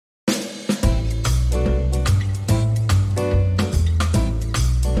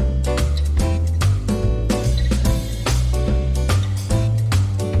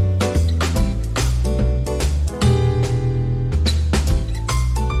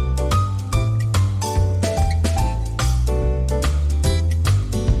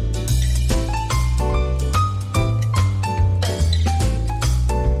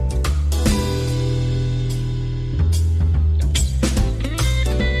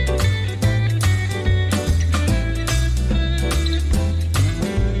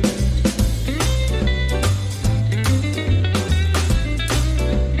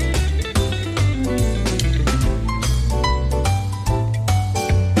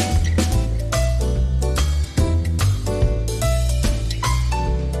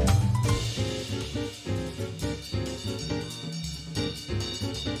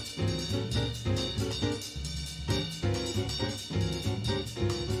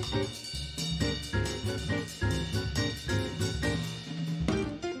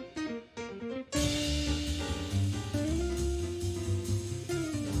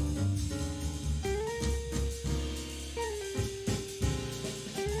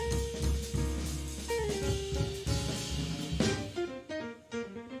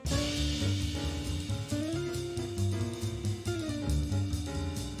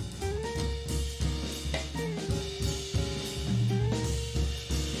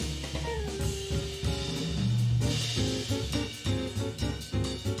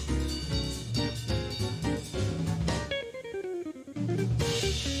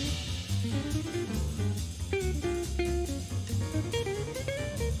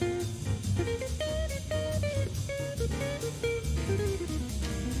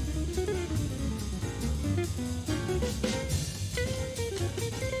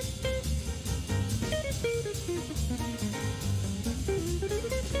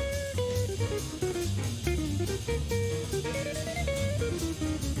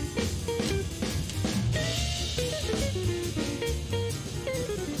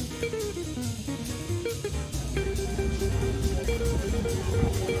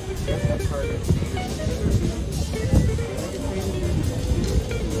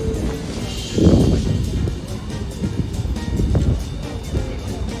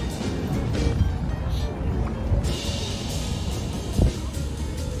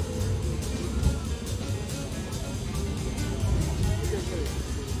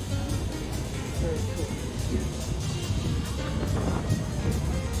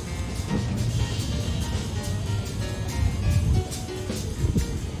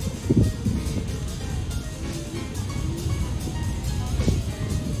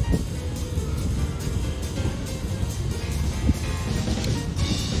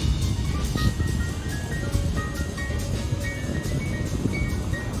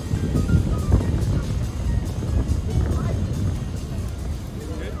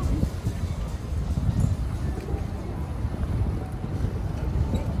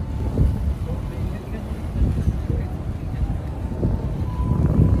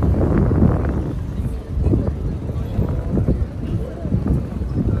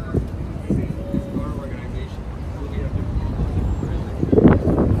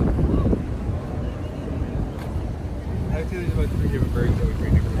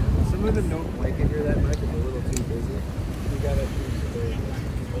Some of them don't like it here that much. It's a little too busy. You gotta choose.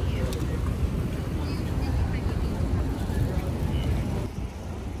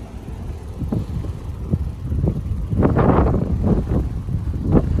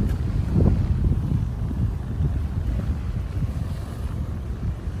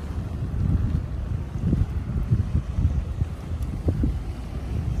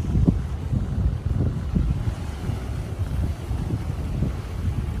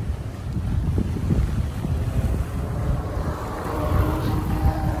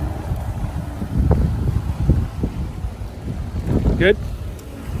 Good?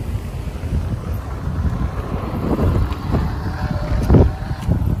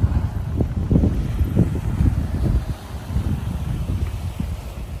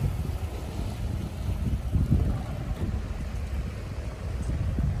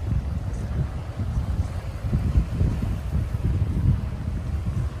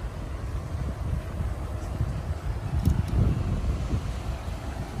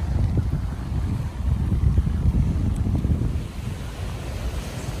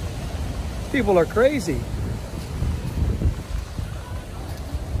 People are crazy.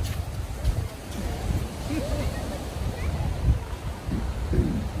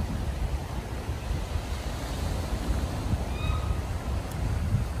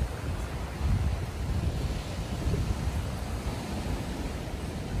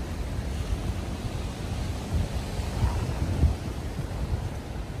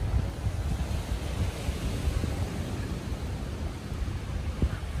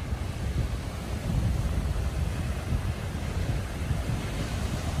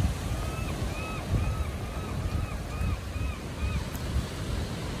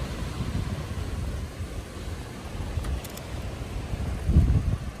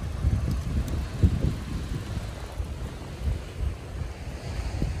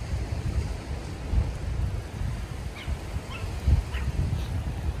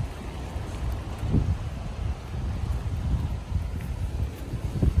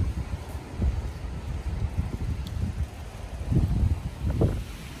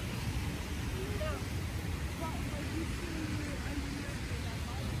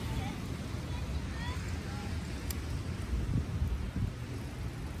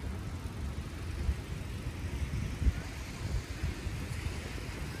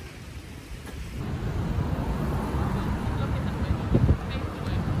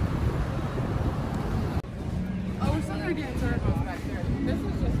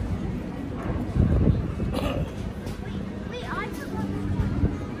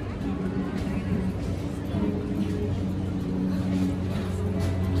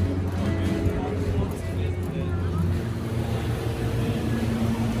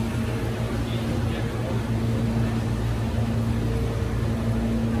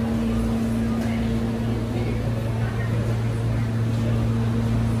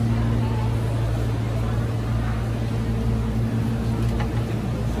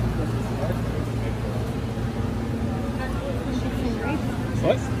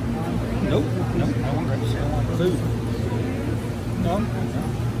 What? Nope. No, I want grapes. I want food. No? No.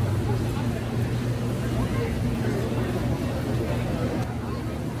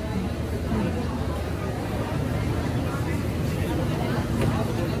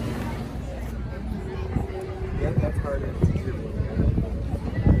 harder. It's easier to look at.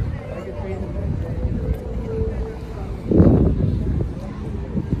 I could paint it.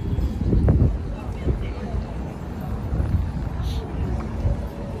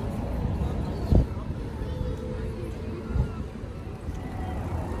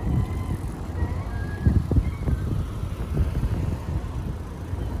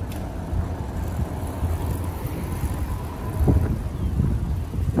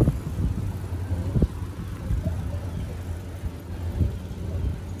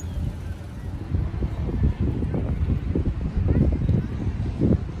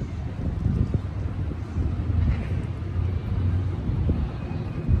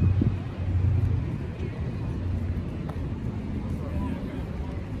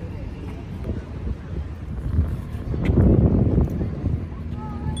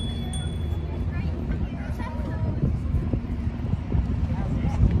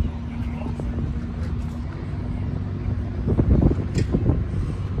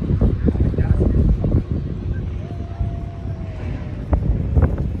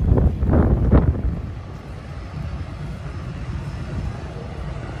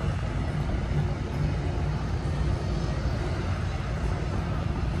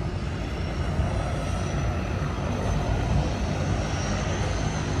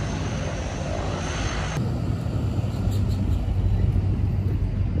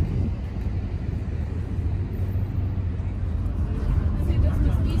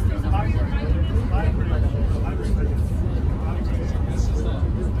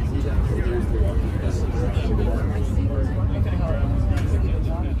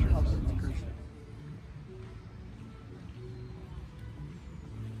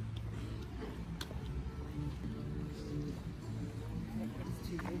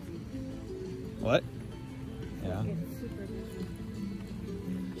 What? Yeah.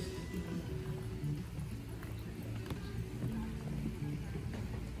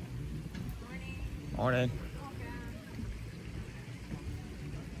 Morning.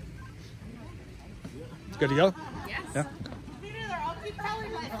 It's good to go? Yes. Yeah. Me neither. I'll keep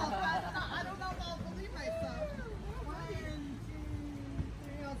telling myself. I don't know if I'll believe myself. 1, 2,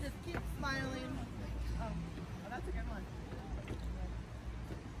 3. I'll just keep smiling. Oh, that's a good one.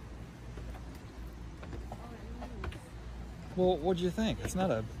 Well, what do you think? It's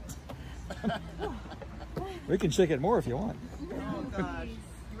not a... We can shake it more if you want. Oh, gosh.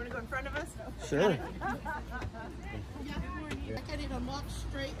 You want to go in front of us? Sure. I can't even walk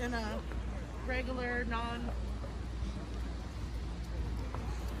straight in a regular, non...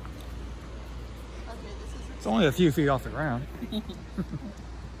 Okay, this is... It's only a few feet off the ground.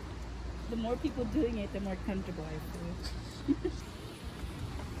 The more people doing it, the more comfortable I feel.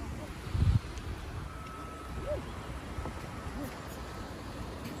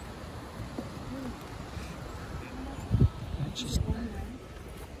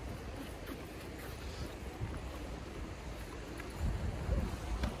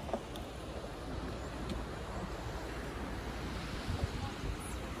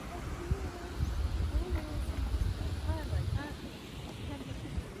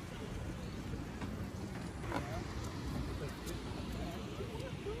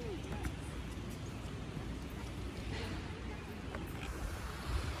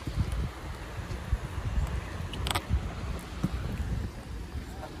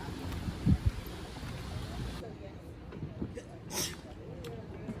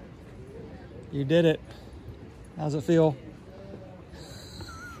 You did it. How's it feel?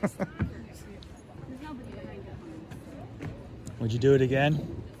 Would you do it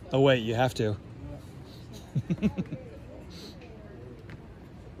again? Oh wait, you have to.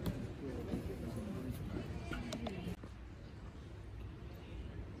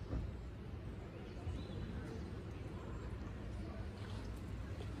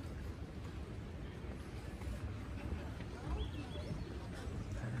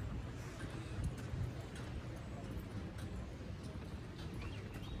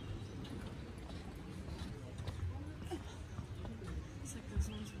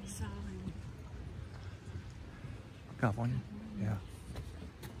 California? Yeah.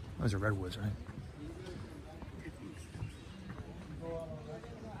 Those are redwoods, right?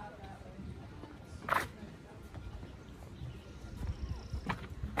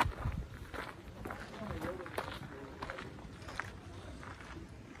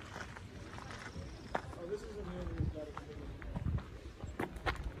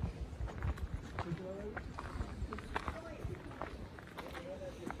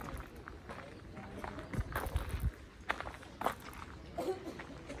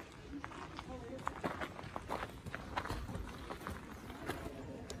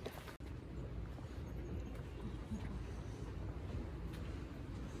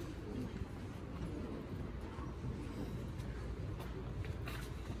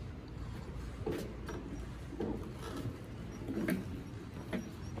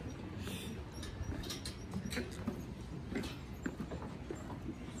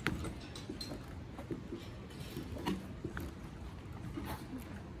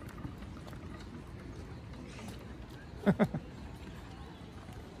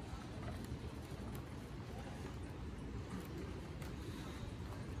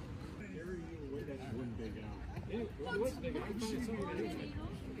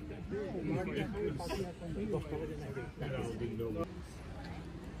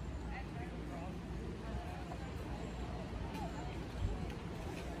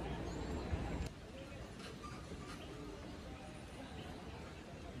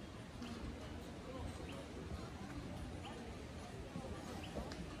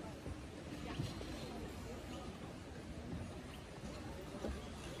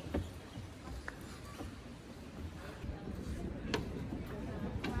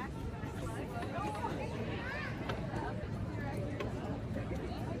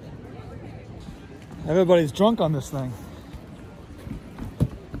 Everybody's drunk on this thing.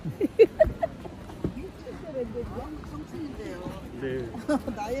 Dude.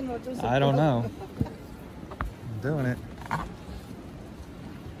 I don't know. I'm doing it.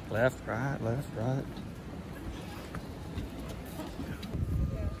 Left, right, left, right.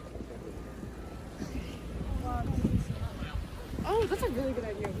 Oh, that's a really good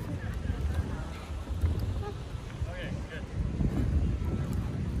idea.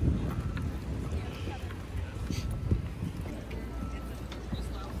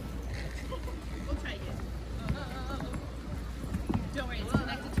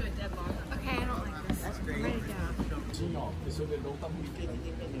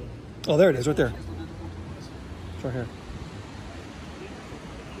 Oh, there it is, right there. It's right here.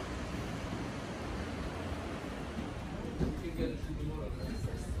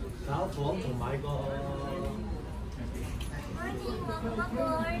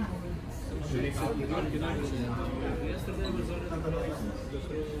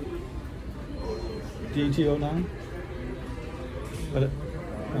 GT09? But I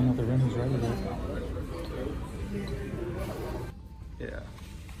don't know if the rim is right or not. Yeah.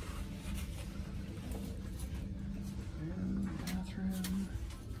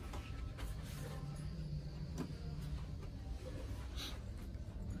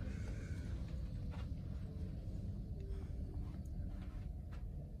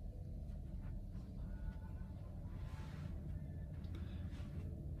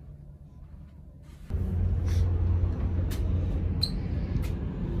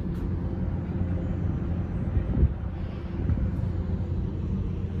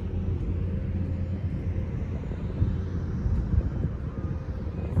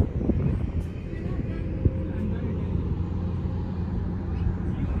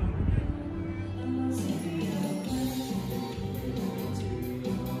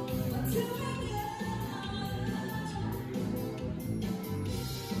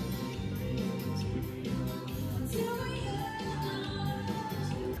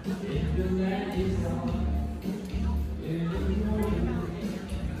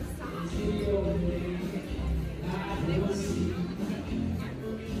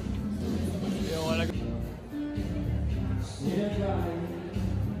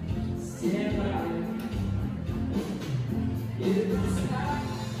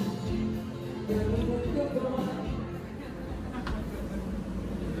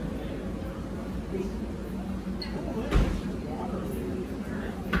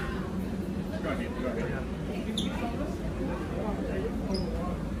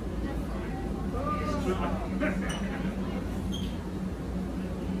 Bathroom.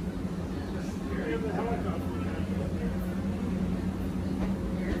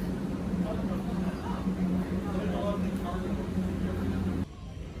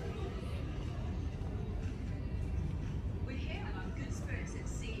 We're here on Good Spirits at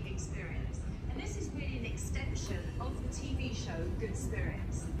Sea Experience, and this is really an extension of the TV show Good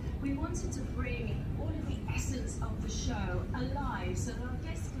Spirits. We wanted to bring all of the essence of the show alive so that our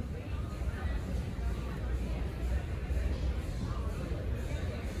guests could really...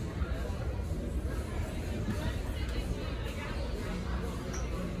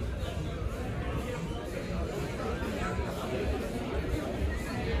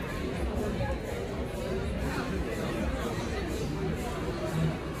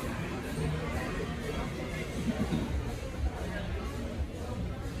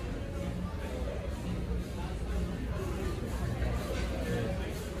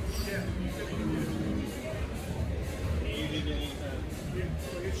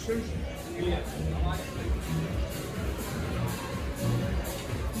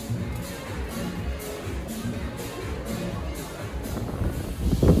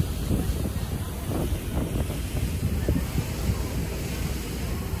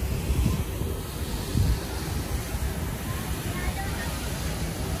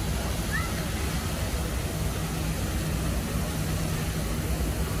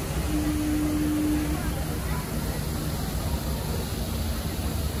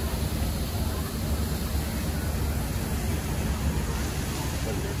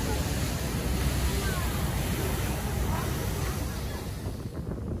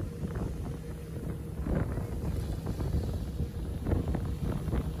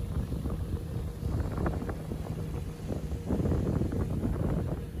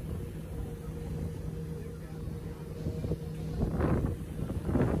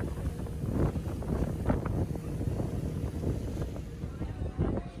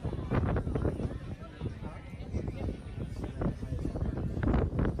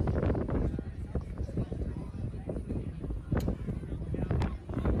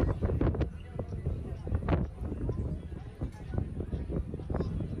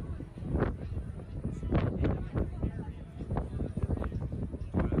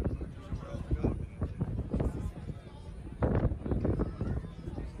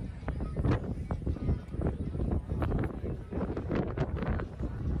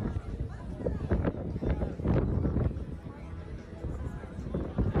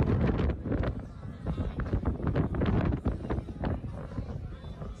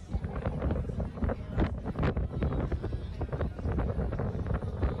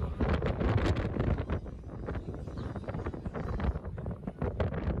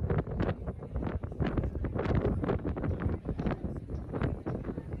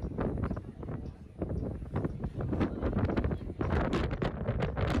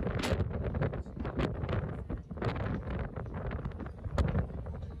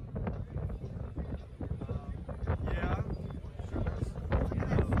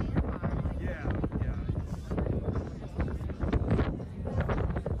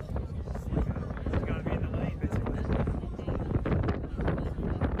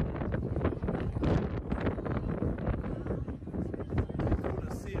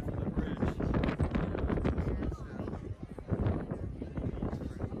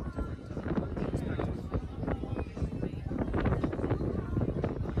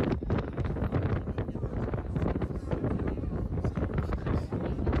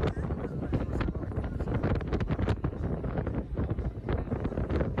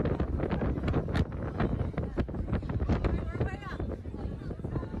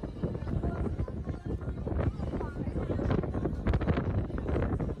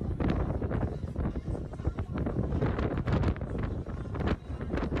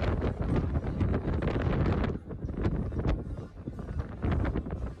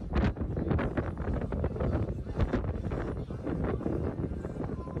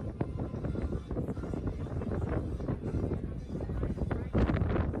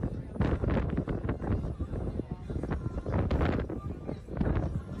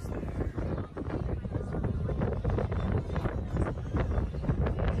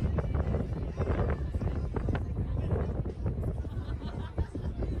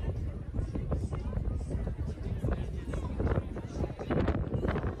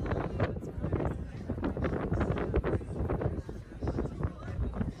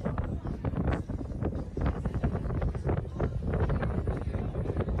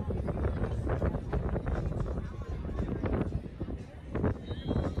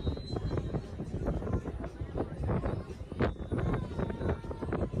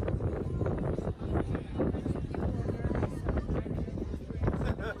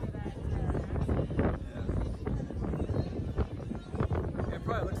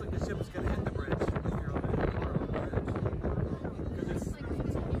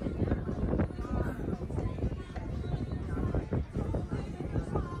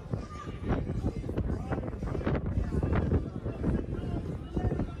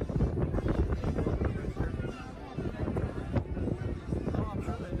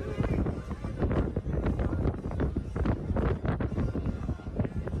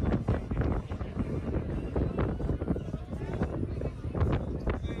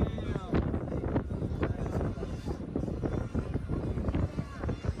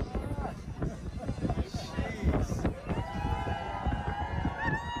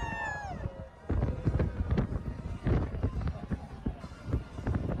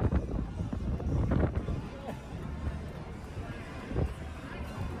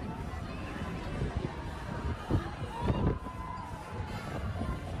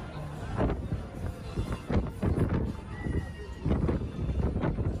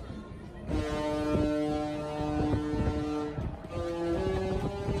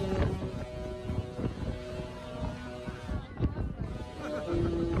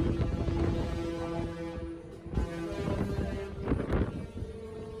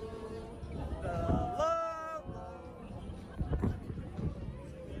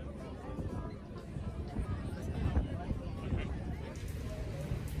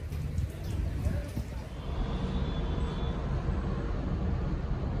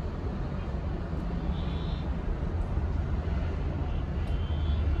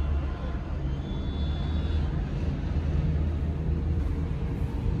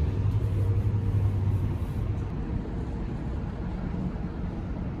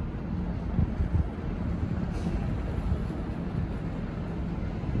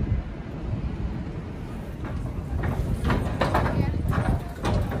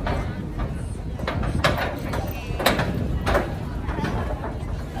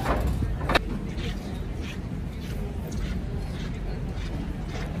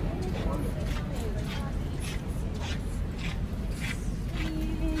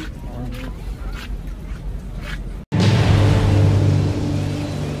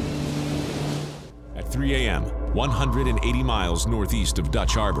 180 miles northeast of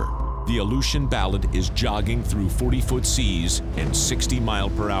Dutch Harbor, the Aleutian Ballad is jogging through 40-foot seas and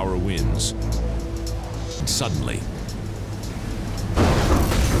 60-mile-per-hour winds. And suddenly,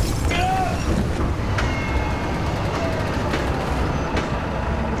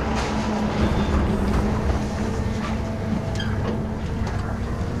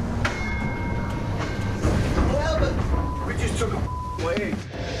 We just took a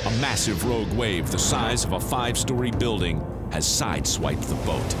wave. a massive rogue wave the size of a 5-story building has sideswiped the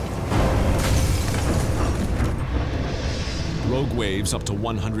boat. Rogue waves up to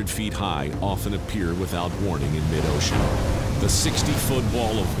 100 feet high often appear without warning in mid-ocean. The 60-foot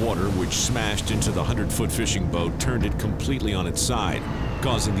wall of water which smashed into the 100-foot fishing boat turned it completely on its side,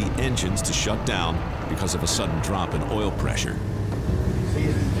 causing the engines to shut down because of a sudden drop in oil pressure.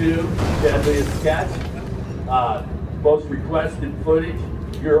 Season 2, Deadliest Catch. Most requested footage,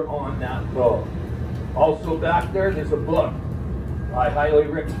 you're on that boat. Also back there's a book. I highly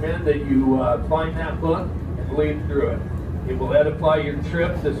recommend that you find that book and read through it. It will edify your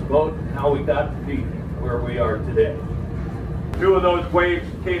trip, this boat, and how we got to be where we are today. 2 of those waves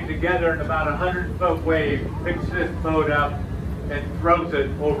came together in about 100-foot wave, picks this boat up and throws it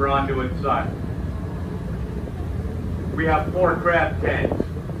over onto its side. We have 4 crab tanks,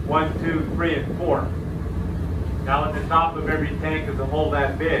 1, 2, 3, and 4. Now at the top of every tank is a hole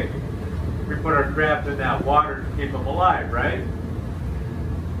that big. We put our crabs in that water to keep them alive, right?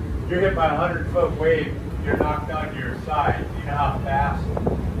 You're hit by a 100-foot wave, you're knocked onto your side. You know how fast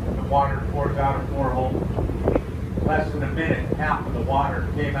the water pours out of 4 holes? Less than a minute, half of the water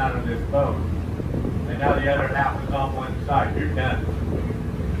came out of this boat. And now the other half is on one side. You're done.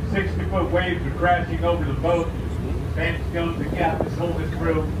 60-foot waves are crashing over the boat. Banks goes, the captain's holding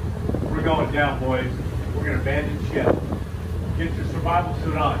through. We're going down, boys. We're going to abandon ship. Get your survival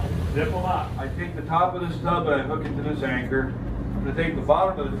suit on. Zip them up. I take the top of this tub and I hook it to this anchor. I'm going to take the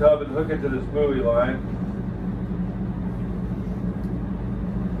bottom of the tub and hook it to this buoy line.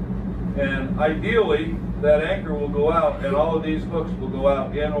 And ideally, that anchor will go out and all of these hooks will go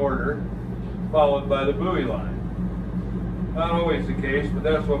out in order, followed by the buoy line. Not always the case, but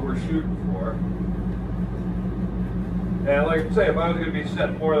that's what we're shooting for. And like I say, if I was going to be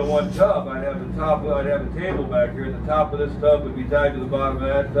setting more than one tub, I'd have a table back here. The top of this tub would be tied to the bottom of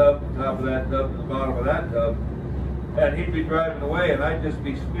that tub, the top of that tub to the bottom of that tub. And he'd be driving away and I'd just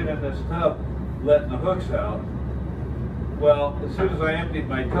be spinning this tub, letting the hooks out. Well, as soon as I emptied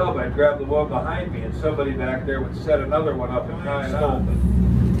my tub, I'd grab the one behind me and somebody back there would set another one up and tie it out.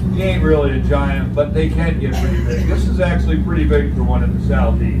 He ain't really a giant, but they can get pretty big. This is actually pretty big for one in the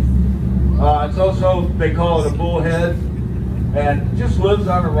southeast. It's also, they call it a bullhead, and it just lives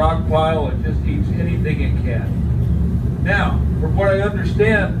on a rock pile and just eats anything it can. Now, from what I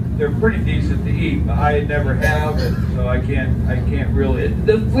understand, they're pretty decent to eat. I never have, and so I can't really.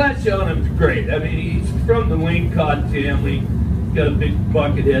 The flesh on him is great. I mean, he's from the lingcod family. Got a big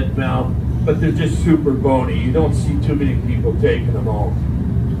buckethead mouth, but they're just super bony. You don't see too many people taking them home.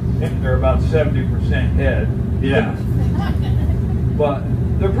 And they're about 70% head. Yeah. But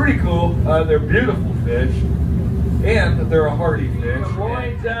they're pretty cool. They're beautiful fish. And they're a hardy fish. The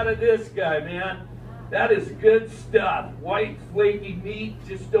loins out of this guy, man. That is good stuff. White, flaky meat.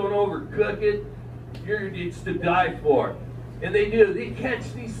 Just don't overcook it. It's to die for. And they do. They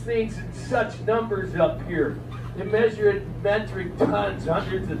catch these things in such numbers up here. They measure it in metric tons,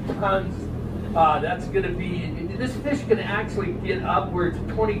 hundreds of tons. That's going to be, this fish can actually get upwards of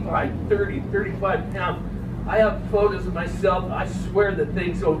 25, 30, 35 pounds. I have photos of myself. I swear the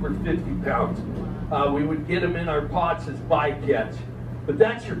thing's over 50 pounds. We would get them in our pots as bycatch. But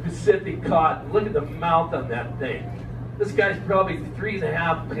that's your Pacific cod. Look at the mouth on that thing. This guy's probably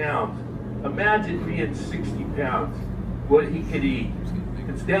 3.5 pounds. Imagine being 60 pounds, what he could eat.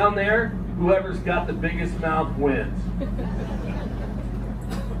 It's down there, whoever's got the biggest mouth wins.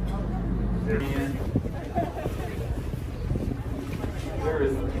 There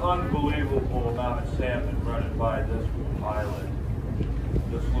is an unbelievable amount of salmon running by this island.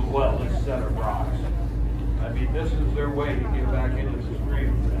 This set of rocks. I mean, this is their way to get back into the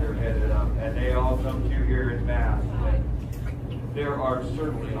stream that they're headed up, and they all come to here in mass. And there are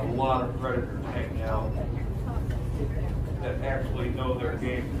certainly a lot of predators hanging out that actually know their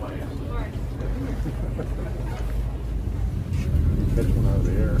game plan. Catch one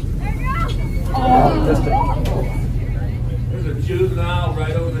over here. There's a juvenile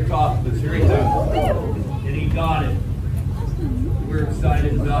right over the top of us. Here he comes. And he got it. We're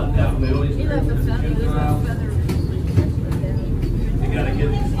excited about that. We always bring the juveniles. You gotta get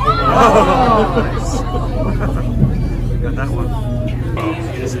this. Got that one.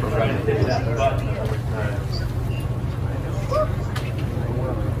 Easy to try to hit that button.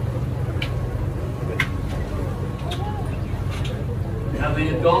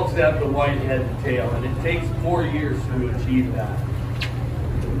 adults have the white head and tail, and it takes 4 years to achieve that.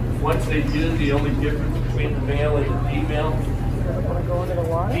 Once they do, the only difference between the male and the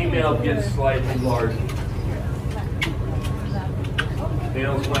female gets slightly larger.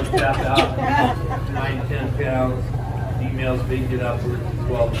 Males might tap out 9-10 pounds. Females may get upwards to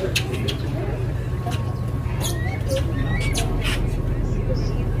 12-13.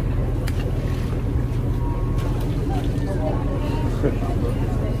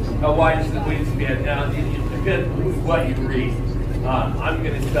 How wide is the wingspan? Now, it depends what you read. I'm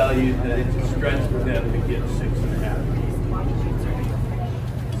going to tell you that it's a stretch for them to get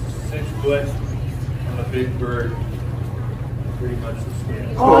 6.5. 6 foot on a big bird, pretty much the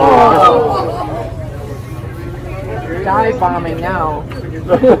scale. Oh! Dive bombing now.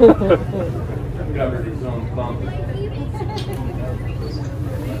 Covered his own bump.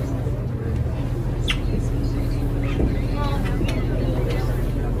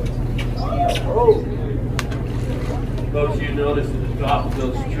 Folks, you notice at the top of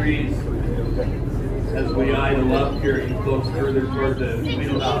those trees, as we idle up here and close further toward the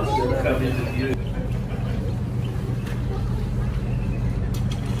wheelhouse, they'll come into view.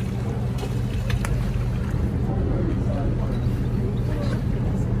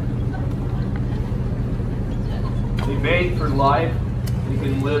 He made for life. He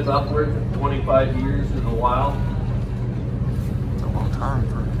can live upwards of 25 years in the wild. It's a long time.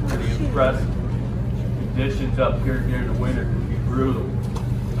 Pretty impressive. Conditions up here during the winter can be brutal.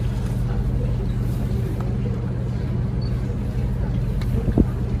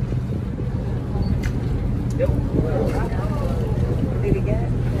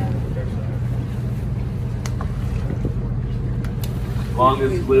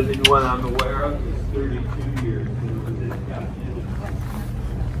 Longest living one I'm aware of is 32 years. He was in captivity.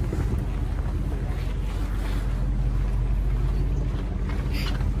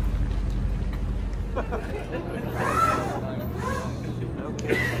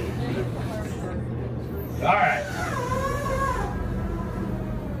 All right.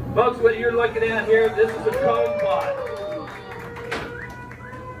 Folks, what you're looking at here, this is a cone pot.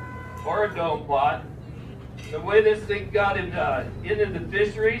 Or a dome pot. The way this thing got into the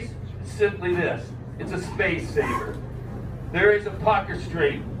fisheries is simply this. It's a space saver. There is a pucker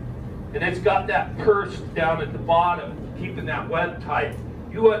string, and it's got that purse down at the bottom, keeping that web tight.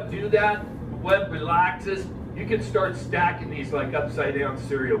 You undo that, the web relaxes, you can start stacking these like upside down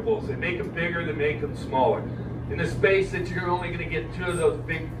cereal bowls. They make them bigger, they make them smaller. In the space that you're only going to get 2 of those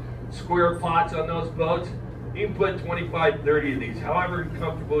big square pots on those boats, you can put 25, 30 of these, however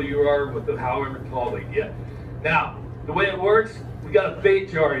comfortable you are with however tall they get. Now, the way it works, we got a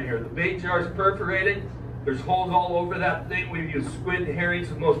bait jar in here. The bait jar is perforated. There's holes all over that thing. We use squid and herrings,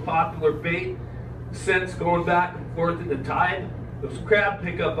 the most popular bait. Scents going back and forth in the tide. Those crab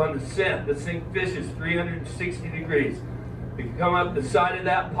pick up on the scent. This thing fishes 360 degrees. They can come up the side of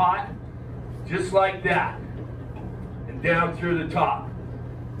that pot, just like that, and down through the top.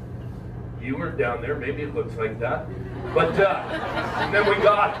 You weren't down there, maybe it looks like that. But, and then we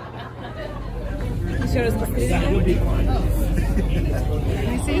got it. You showed us the food. That would be fine. Can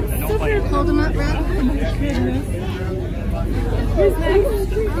I see? Hold them up, Brad. Who's next? I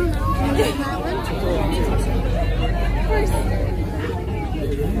don't know. That one? First.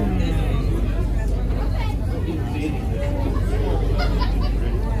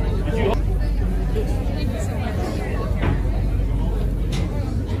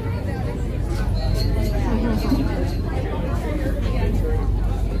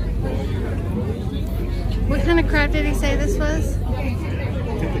 What kind of crab did he say this was? Is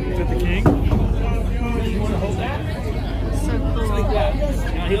it the king? You want to hold that? So cool.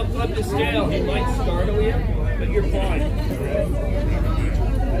 Now he'll flip the scale. He might startle you, but you're fine.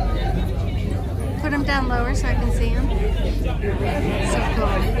 Put him down lower so I can see him. So cool.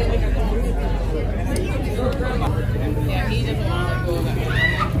 Yeah, he doesn't want to go that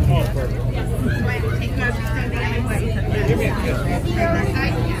way. Oh, perfect. Wait, take off your thing the other way. Yeah.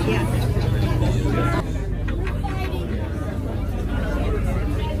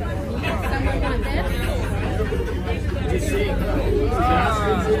 You see,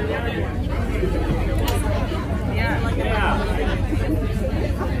 baskets in there? Yeah, look at that.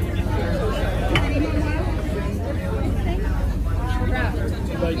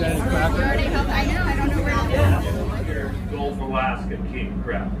 Like that in cracker? You already helped. I know, I don't know where to go. Gulf Alaska king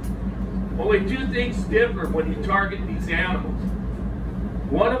crab. Only 2 things differ when you target these animals.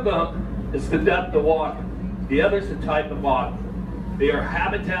 One of them is the depth of water. The other is the type of water. They are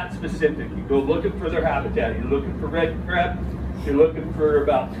habitat specific. You go looking for their habitat. You're looking for red crab. You're looking for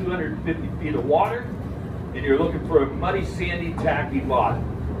about 250 feet of water. and you're looking for a muddy, sandy, tacky bottom.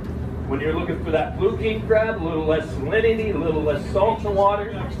 When you're looking for that blue king crab, a little less salinity, a little less salt in the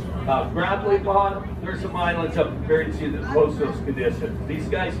water, gravelly bottom, there's some islands up in Bering Sea that host those conditions. These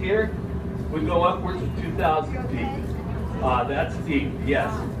guys here would go upwards of 2,000 feet. That's deep,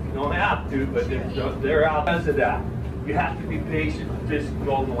 yes. You don't have to, but they're out because of that. You have to be patient to fish the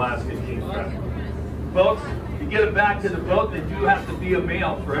golden Alaska king crab. Folks, to get them back to the boat, they do have to be a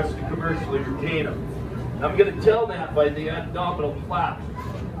male for us to commercially retain them. I'm going to tell that by the abdominal flap.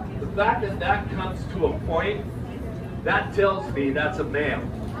 The fact that that comes to a point, that tells me that's a male.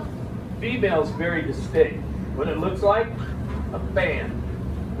 Female's very distinct. What it looks like? A fan.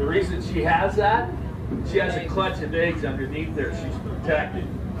 The reason she has that, she has a clutch of eggs underneath there. She's protected.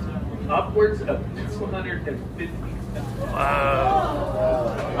 Upwards of 250.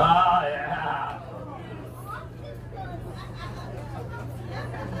 Wow. Ah, yeah.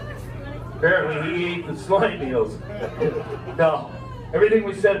 Apparently he ate the slime eels. No, everything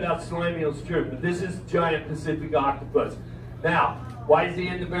we said about slime eels is true, but this is giant Pacific octopus. Now, why is he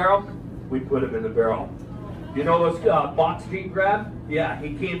in the barrel? We put him in the barrel. You know those box king crab? Yeah,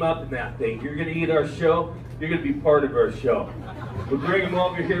 he came up in that thing. You're gonna eat our show, you're gonna be part of our show. We bring him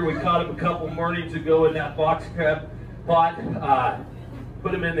over here. We caught him a couple mornings ago in that box crab pot.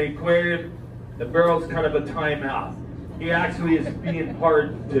 Put him in the aquarium. The barrel's kind of a timeout. He actually is being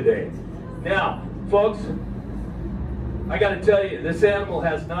pardoned today. Now, folks, I got to tell you, this animal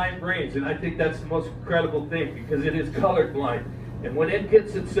has 9 brains, and I think that's the most incredible thing because it is colorblind. And when it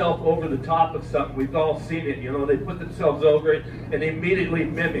gets itself over the top of something, we've all seen it, you know, they put themselves over it and they immediately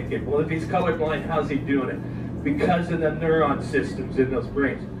mimic it. Well, if he's colorblind, how's he doing it? Because of the neuron systems in those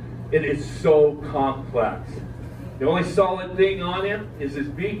brains. It is so complex. The only solid thing on him is his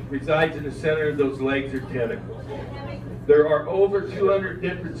beak resides in the center of those legs or tentacles. There are over 200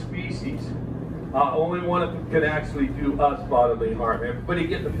 different species. Only one of them can actually do us bodily harm. Everybody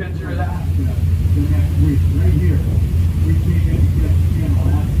get the picture of that? Right here. We came in to get Channel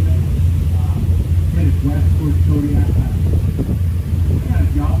Alaska, headed west towards Kodiak Island. I got a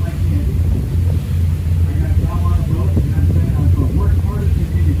job like Andy. I got a job on a boat, and I'm saying I was going to work harder than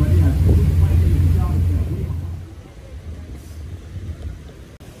anybody. I said, we might do the job that we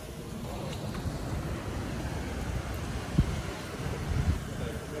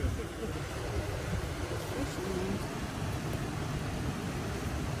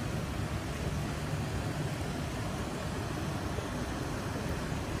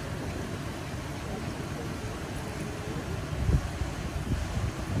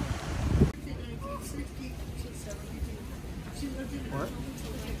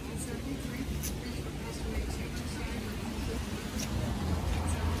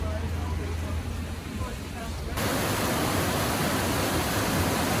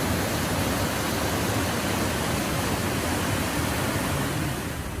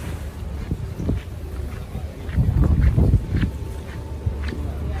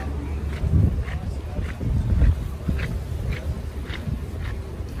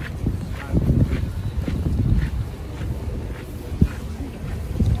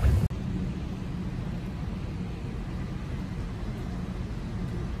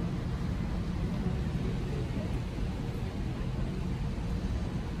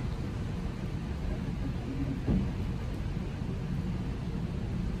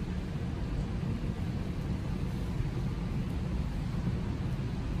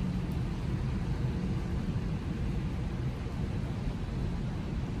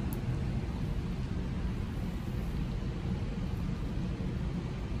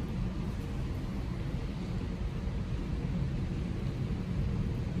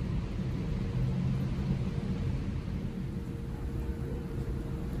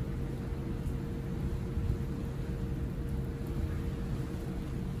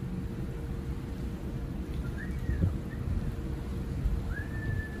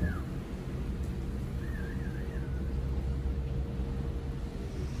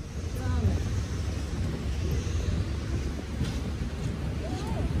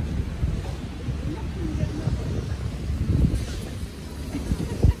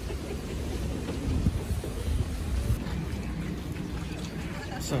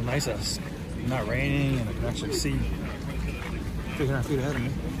So nice that it's not raining and I can actually see 300 feet ahead of me.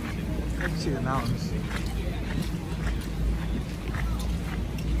 I can see the mountains.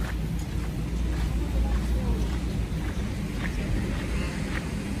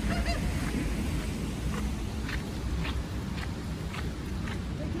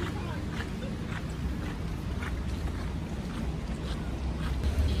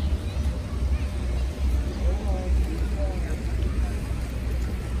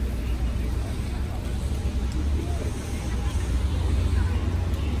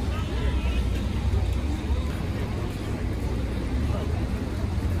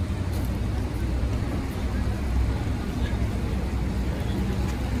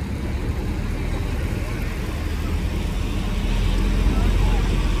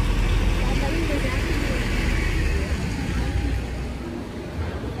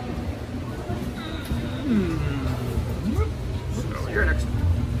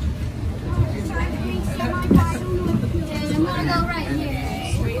 I'm gonna go right here.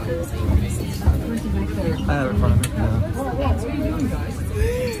 I have it in front of me.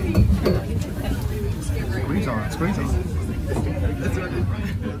 Squeeze on, squeeze on. That's right.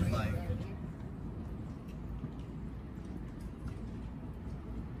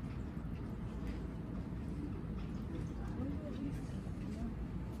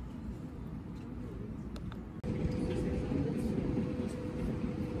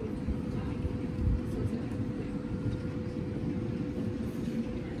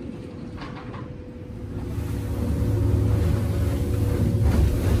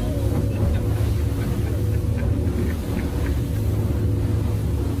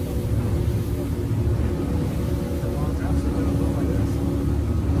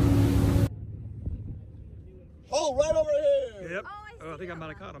 Oh, right over here. Yep. Oh, I think I might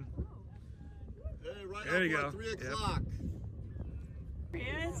have caught him. Hey, right there you go. 3 o'clock. Yep. There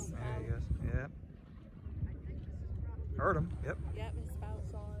he goes. Yep. Heard him. Yep. Yep, his spout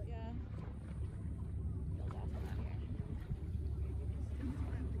saw it, yeah.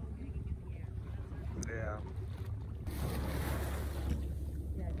 Yeah.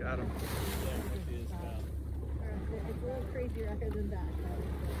 Got him. It's a little crazier than that.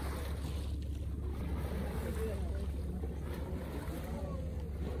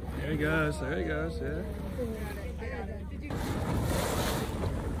 There he goes. There he goes. Yeah.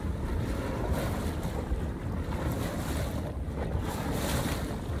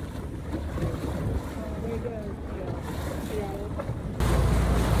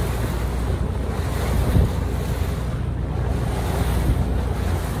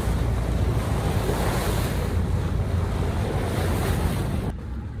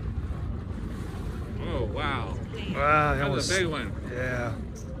 Oh, wow. Wow, That was a big one. Yeah.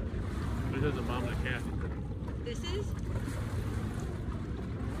 This is a mom and a cat. This is?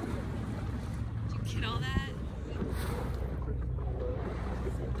 Did you get all that?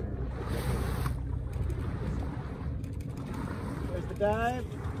 There's the dive.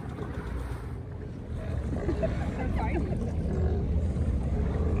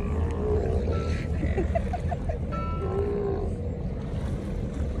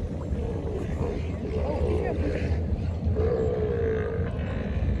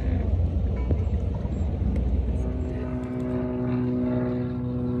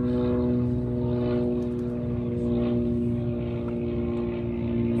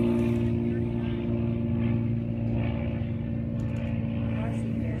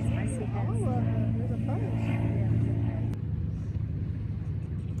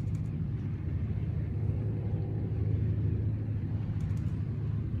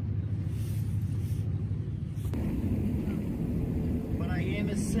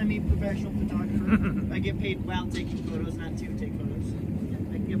 Semi-professional photographer. I get paid while taking photos, not to take photos.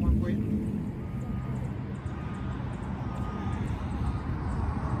 I can get one for you.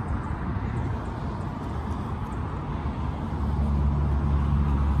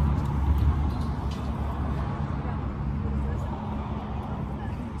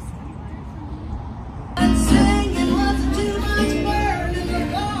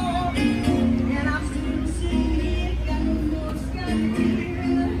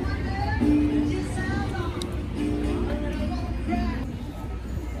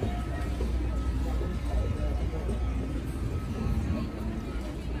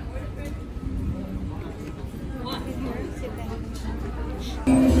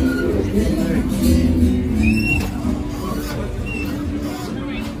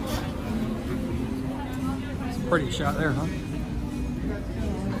 Pretty shot there, huh?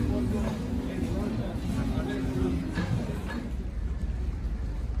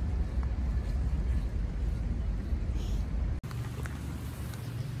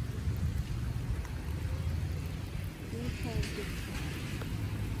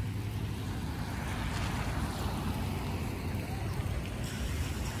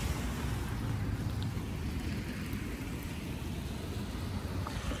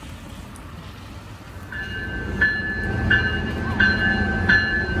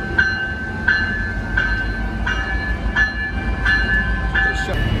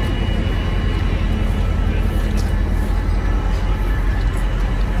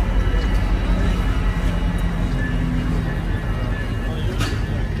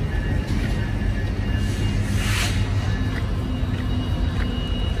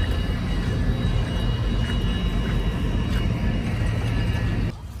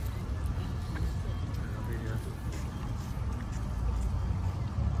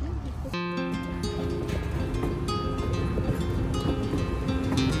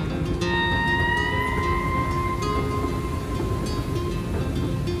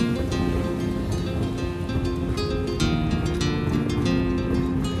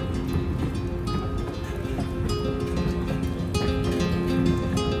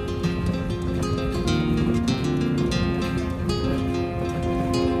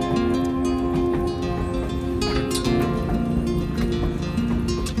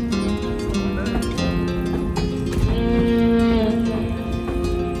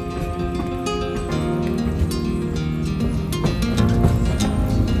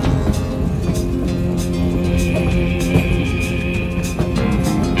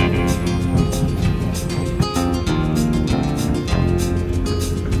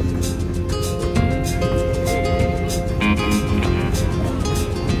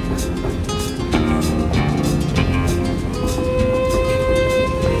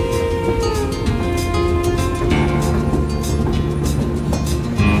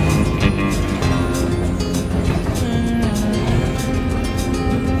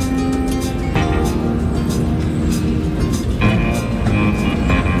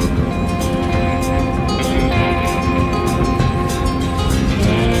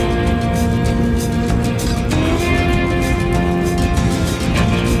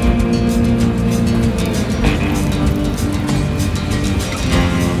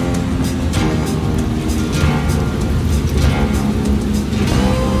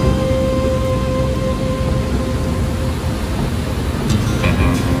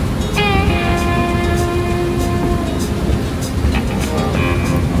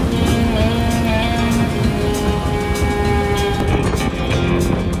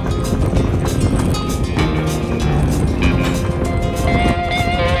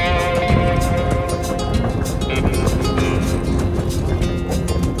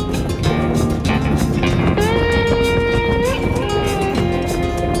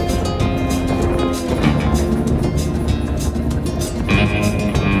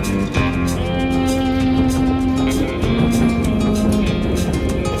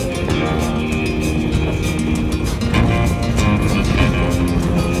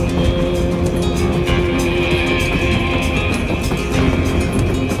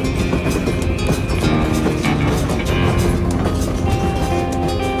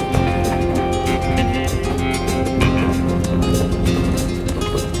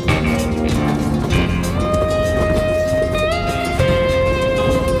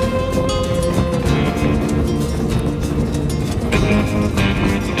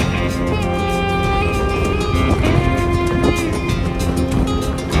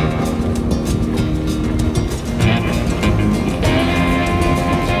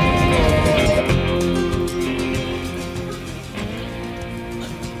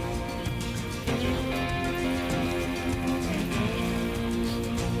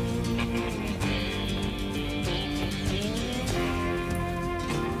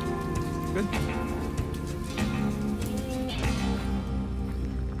 Good.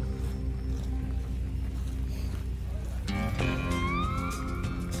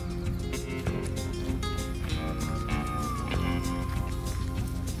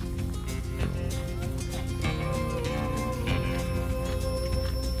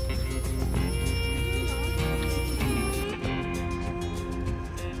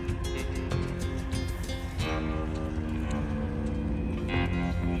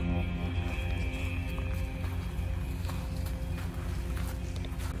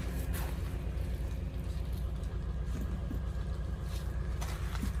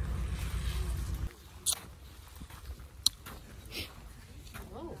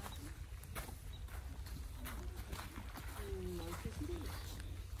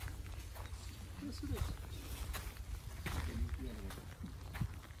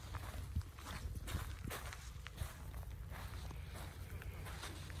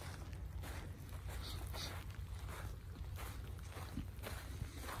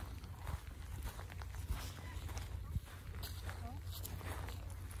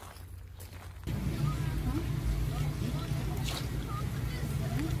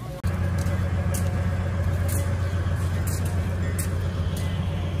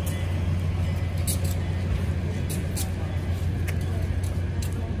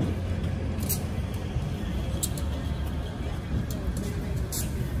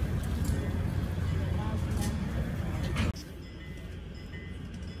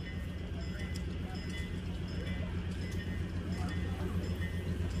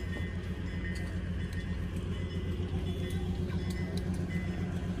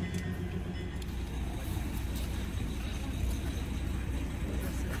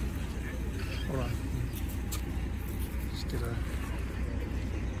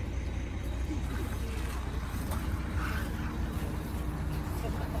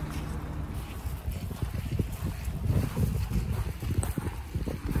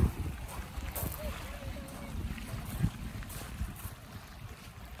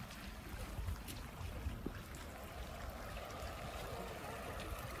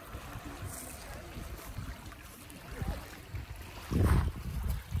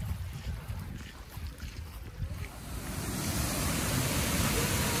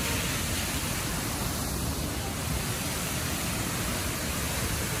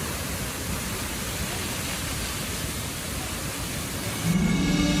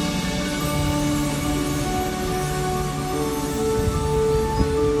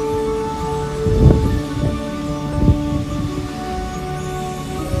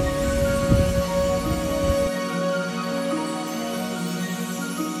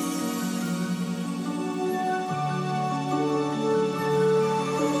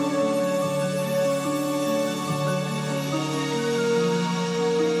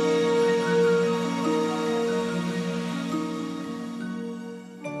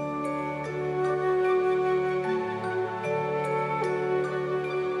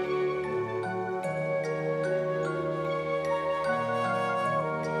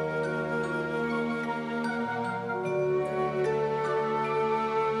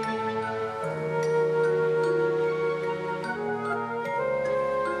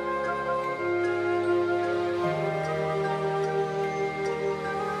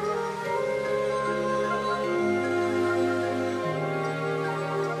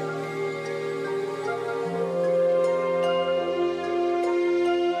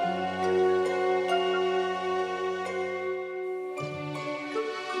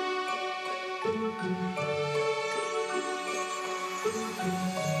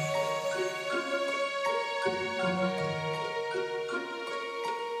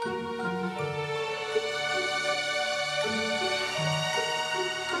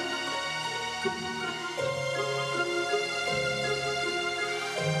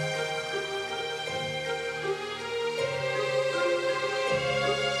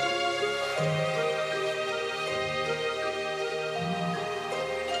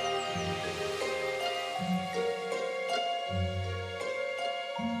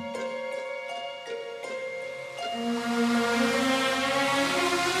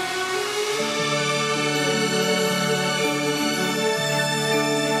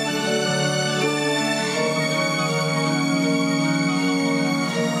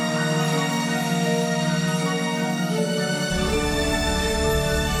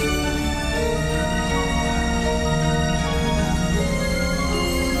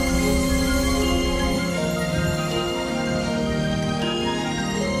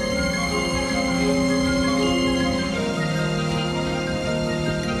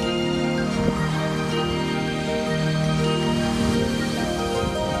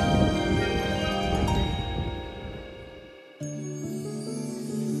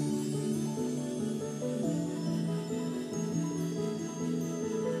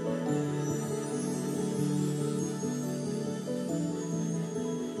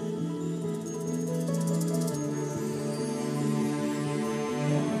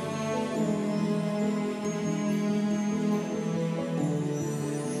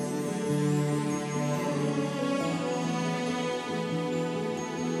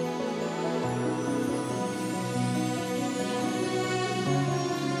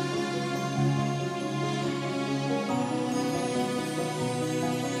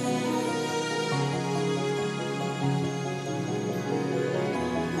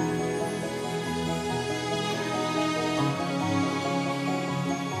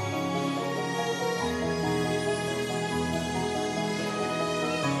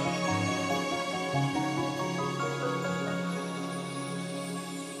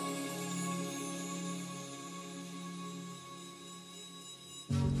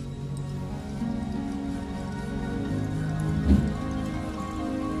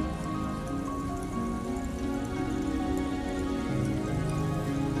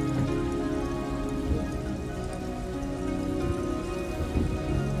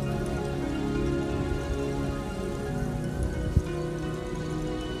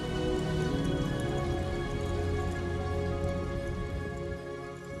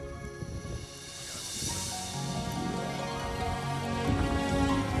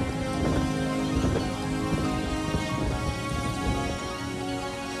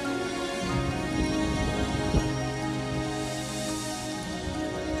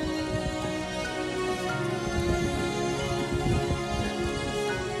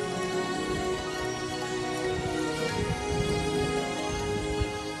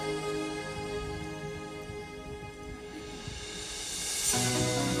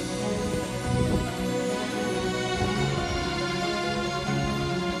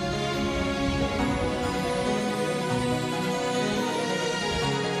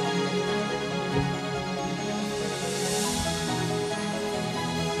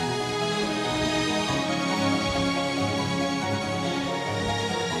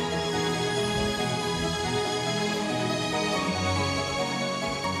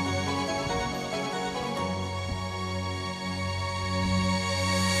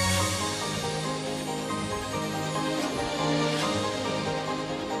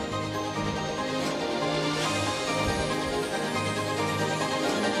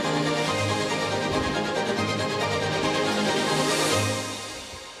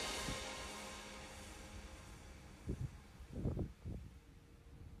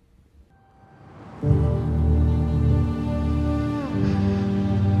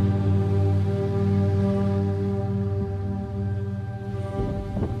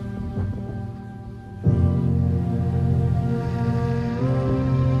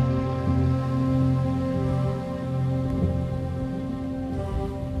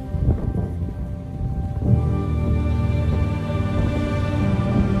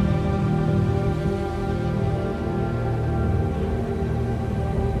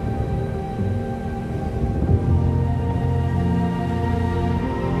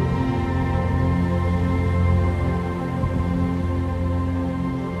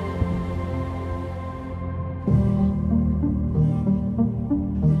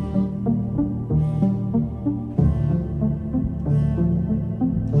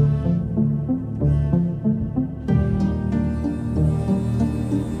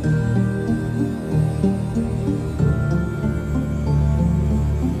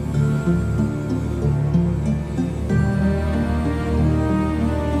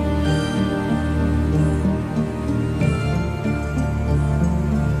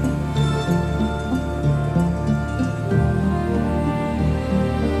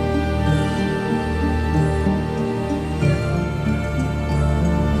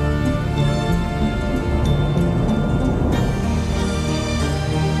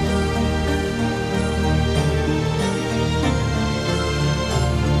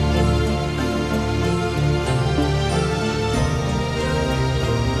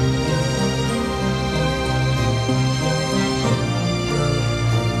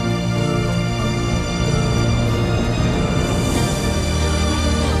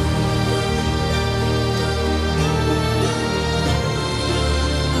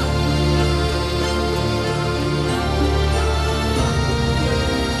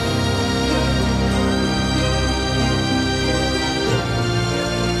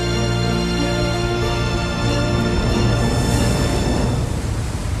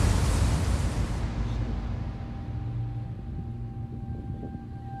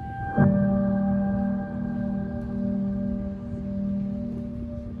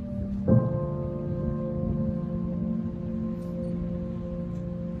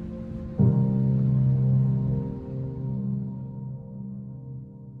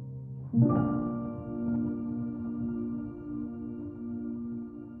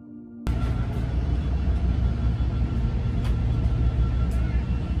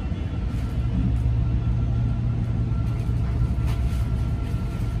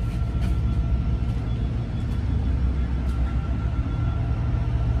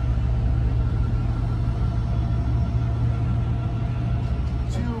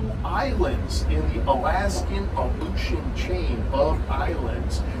 place in the Alaskan Aleutian chain of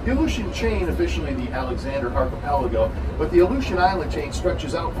islands. The Aleutian chain, officially the Alexander Archipelago, but the Aleutian Island chain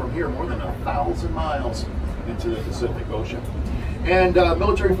stretches out from here more than 1,000 miles into the Pacific Ocean. And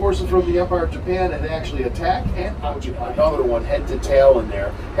military forces from the Empire of Japan had actually attacked and occupied another one head to tail in there,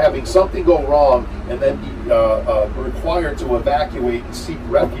 having something go wrong and then be required to evacuate and seek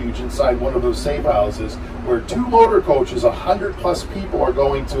refuge inside one of those safe houses where 2 motor coaches, 100+ people, are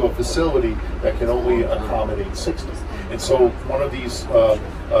going to a facility that can only accommodate 60. And so one of these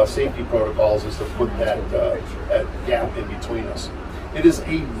safety protocols is to put that gap in between us. It is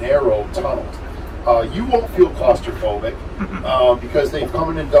a narrow tunnel. You won't feel claustrophobic because they've come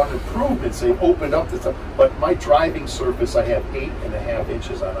in and done improvements. They've opened up the tunnel. But my driving surface, I have 8.5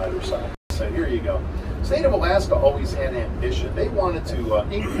 inches on either side. So here you go. State of Alaska always had ambition. They wanted to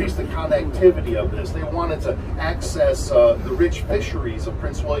increase the connectivity of this. They wanted to access the rich fisheries of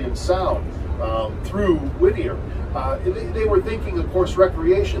Prince William Sound through Whittier. They were thinking, of course,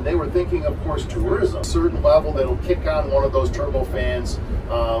 recreation. They were thinking, of course, tourism. A certain level that'll kick on one of those turbofans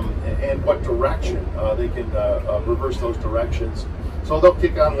and what direction they can reverse those directions. So they'll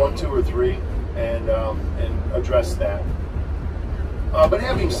kick on 1, 2, or 3 and address that. But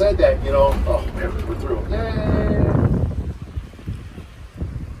having said that, you know, oh, we're through. Yay!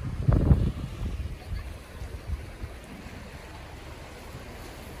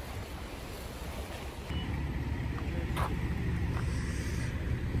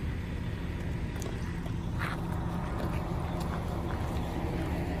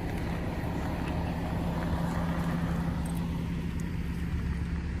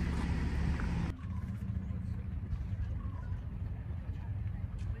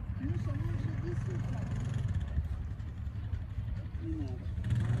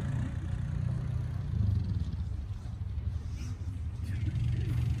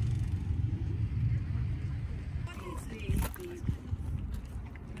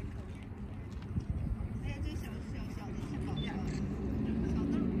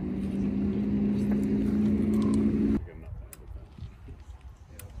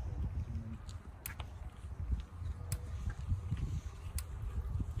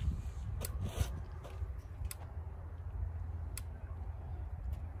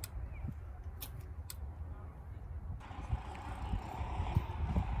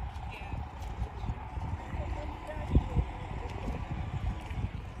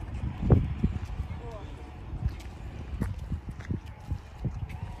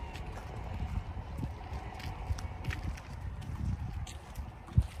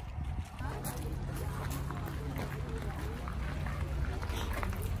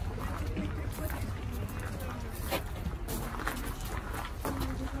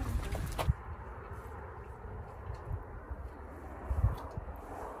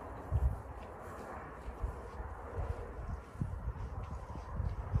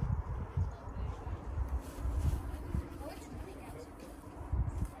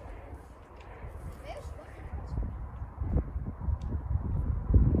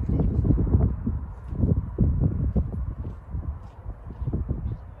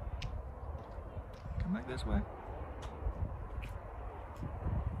 This way.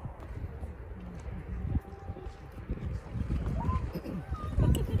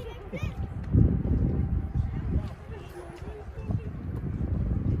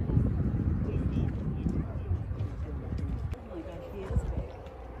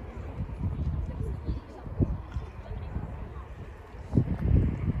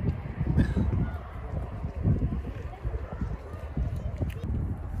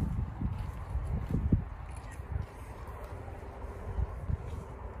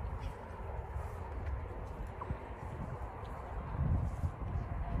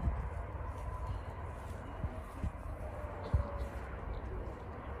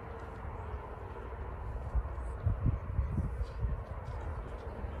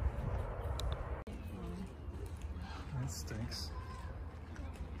 That stinks.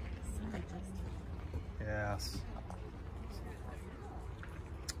 Yes.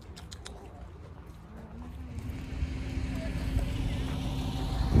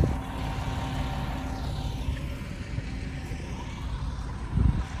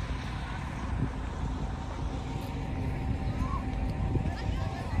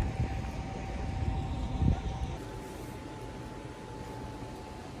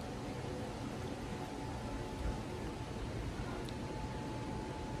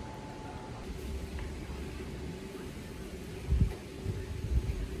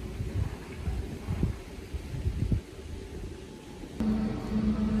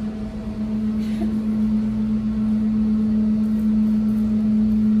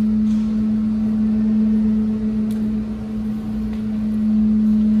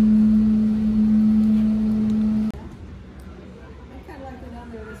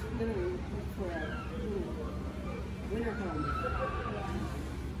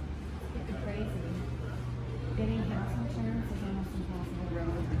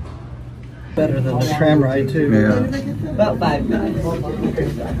 Better than the tram ride too. Yeah. About 5 minutes.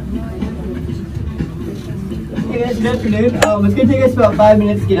 Hey guys, good afternoon. It's going to take us about 5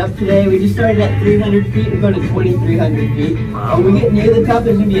 minutes to get up today. We just started at 300 feet. We're going to 2,300 feet. When we get near the top,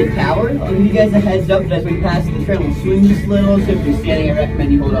 there's going to be a tower. I'll give you guys a heads up that as we pass the trail, we'll swing just a little. So if you're standing, I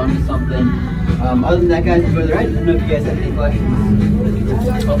recommend you hold on to something. Other than that, guys, enjoy the ride. I don't know if you guys have any questions.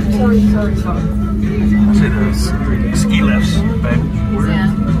 Sorry. I'll say those ski lifts, babe. Yeah.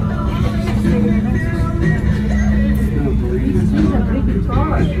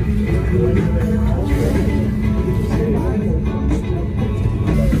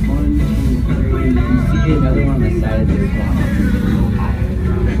 See another one on the side of this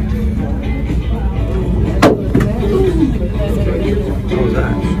What was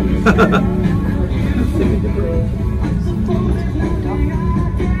that?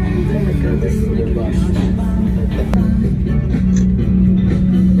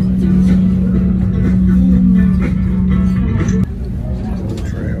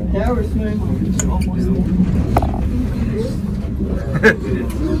 Tower swing.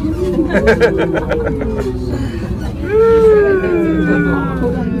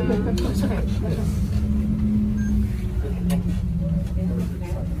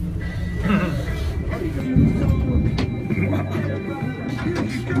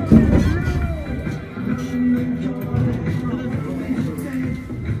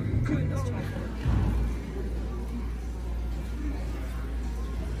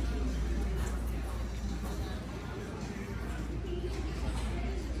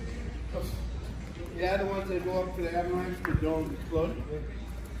 Yeah, the ones that go up for the avalanche but don't explode.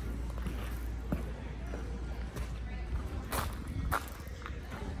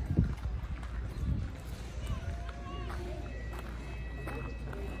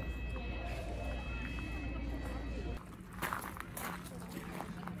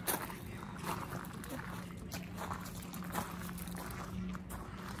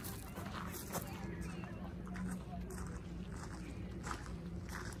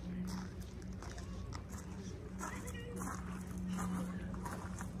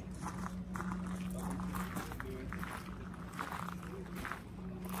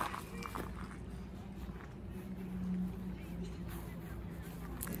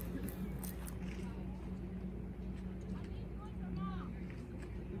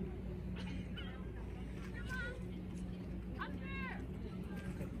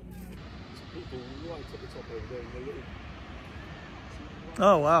 People right at the top over there in the little.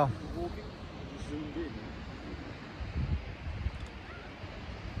 Oh, wow. Walking, just zoomed in.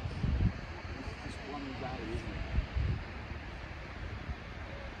 It's just one valley, isn't it?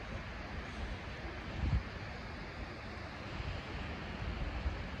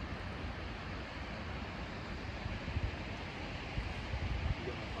 You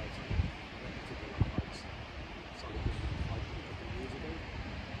don't have heights, particular heights. So I was hiking a couple of years ago.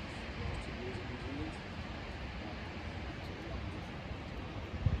 Last 2 years in New Zealand.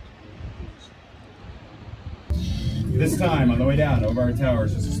 This time, on the way down, over our tower,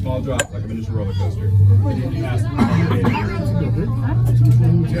 it's just a small drop, like a miniature roller coaster.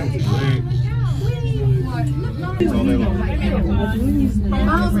 All day long.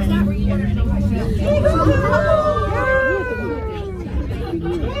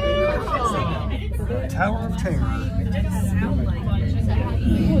 Tower of Terror.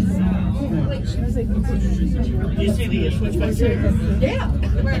 Do you see the switchback there? Yeah.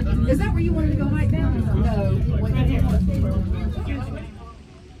 Is that where you wanted to go hike down? No.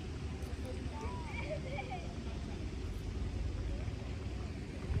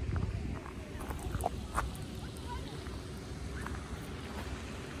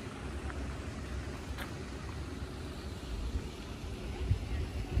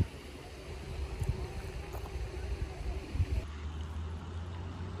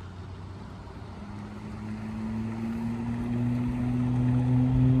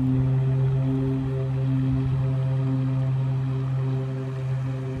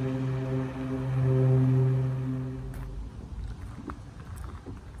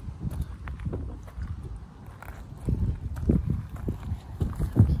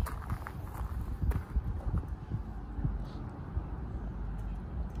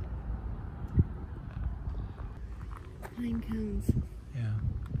 Pine cones. Yeah.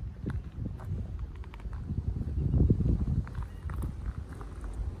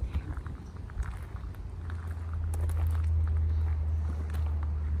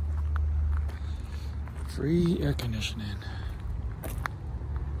 Free air conditioning.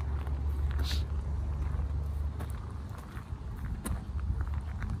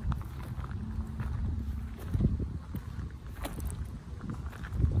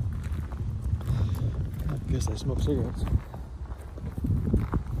 Guess they smoke cigarettes.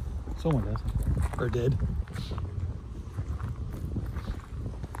 Someone does. Or did.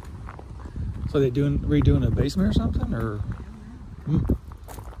 So they redoing a basement or something, or? Yeah.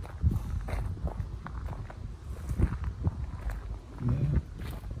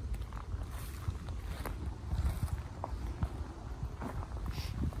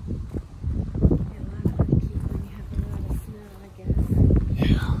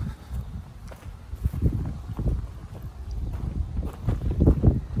 Yeah.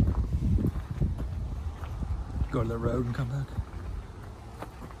 Go to the road and come back.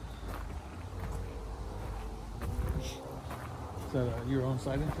 Is that your own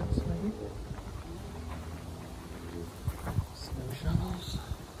side entrance, maybe? Snow shovels.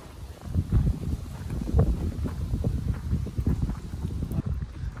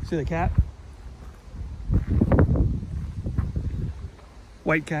 See the cat?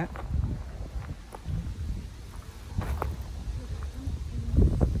 White cat.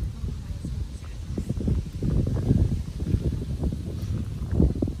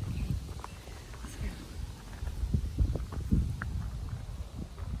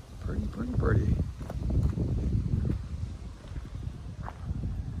 Pretty.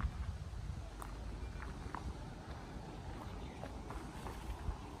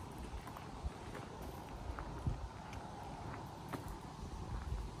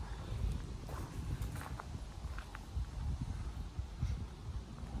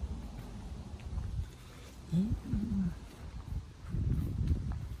 Mm-hmm.